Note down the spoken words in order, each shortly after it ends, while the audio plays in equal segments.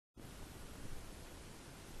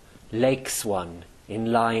Lake-swan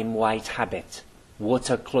in lime-white habit,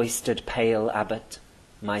 water-cloistered pale abbot,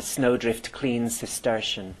 my snowdrift-clean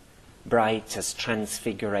Cistercian, bright as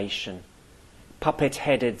Transfiguration,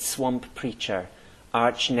 puppet-headed swamp preacher,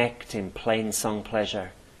 arch-necked in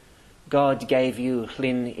plainsong-pleasure, God gave you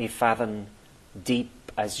Llyn Yfaddon,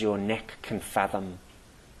 deep as your neck can fathom,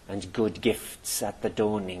 and good gifts at the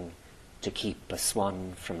dawning to keep a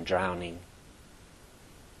swan from drowning.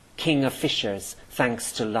 King of fishers,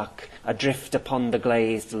 thanks to luck, adrift upon the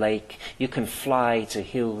glazed lake, you can fly to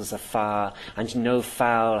hills afar, and no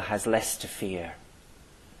fowl has less to fear.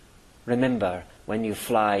 Remember, when you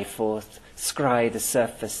fly forth, scry the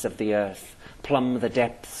surface of the earth, plumb the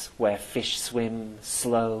depths where fish swim,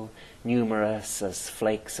 slow, numerous as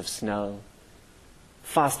flakes of snow.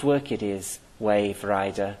 Fast work it is, wave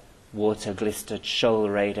rider, water-glistered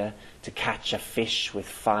shoal-raider, to catch a fish with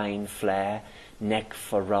fine flair, neck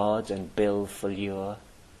for rod and bill for lure.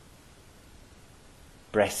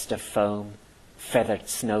 Breast of foam, feathered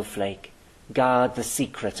snowflake, guard the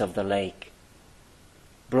secret of the lake.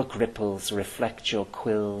 Brook-ripples reflect your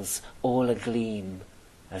quills, all agleam,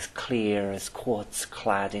 as clear as quartz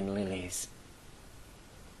clad in lilies.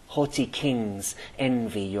 Haughty kings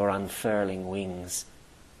envy your unfurling wings.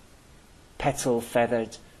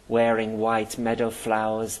 Petal-feathered, wearing white meadow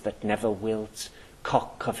flowers that never wilt,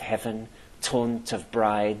 cock of heaven, taunt of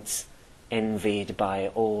brides, envied by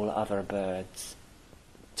all other birds.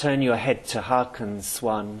 Turn your head to hearken,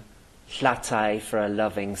 swan, flat-eye for a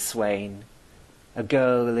loving swain. A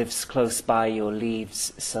girl lives close by your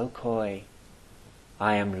leaves so coy,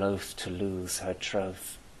 I am loath to lose her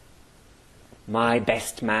troth. My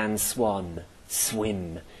best man swan,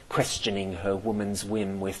 swim, questioning her woman's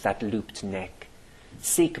whim with that looped neck.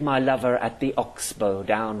 Seek my lover at the oxbow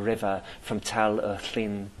down river from Tal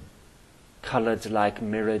Llyn, coloured like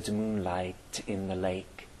mirrored moonlight in the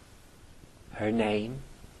lake. Her name?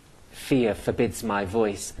 Fear forbids my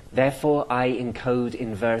voice, therefore I encode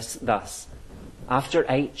in verse thus. After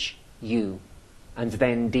H, U, and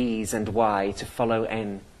then D's and Y to follow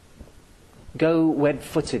N. Go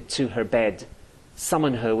web-footed to her bed,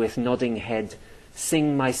 summon her with nodding head,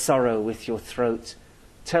 sing my sorrow with your throat,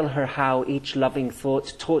 tell her how each loving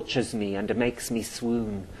thought tortures me and makes me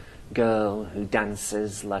swoon, girl who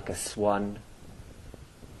dances like a swan.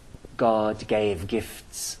 God gave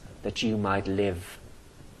gifts that you might live,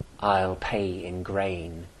 I'll pay in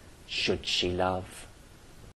grain should she love.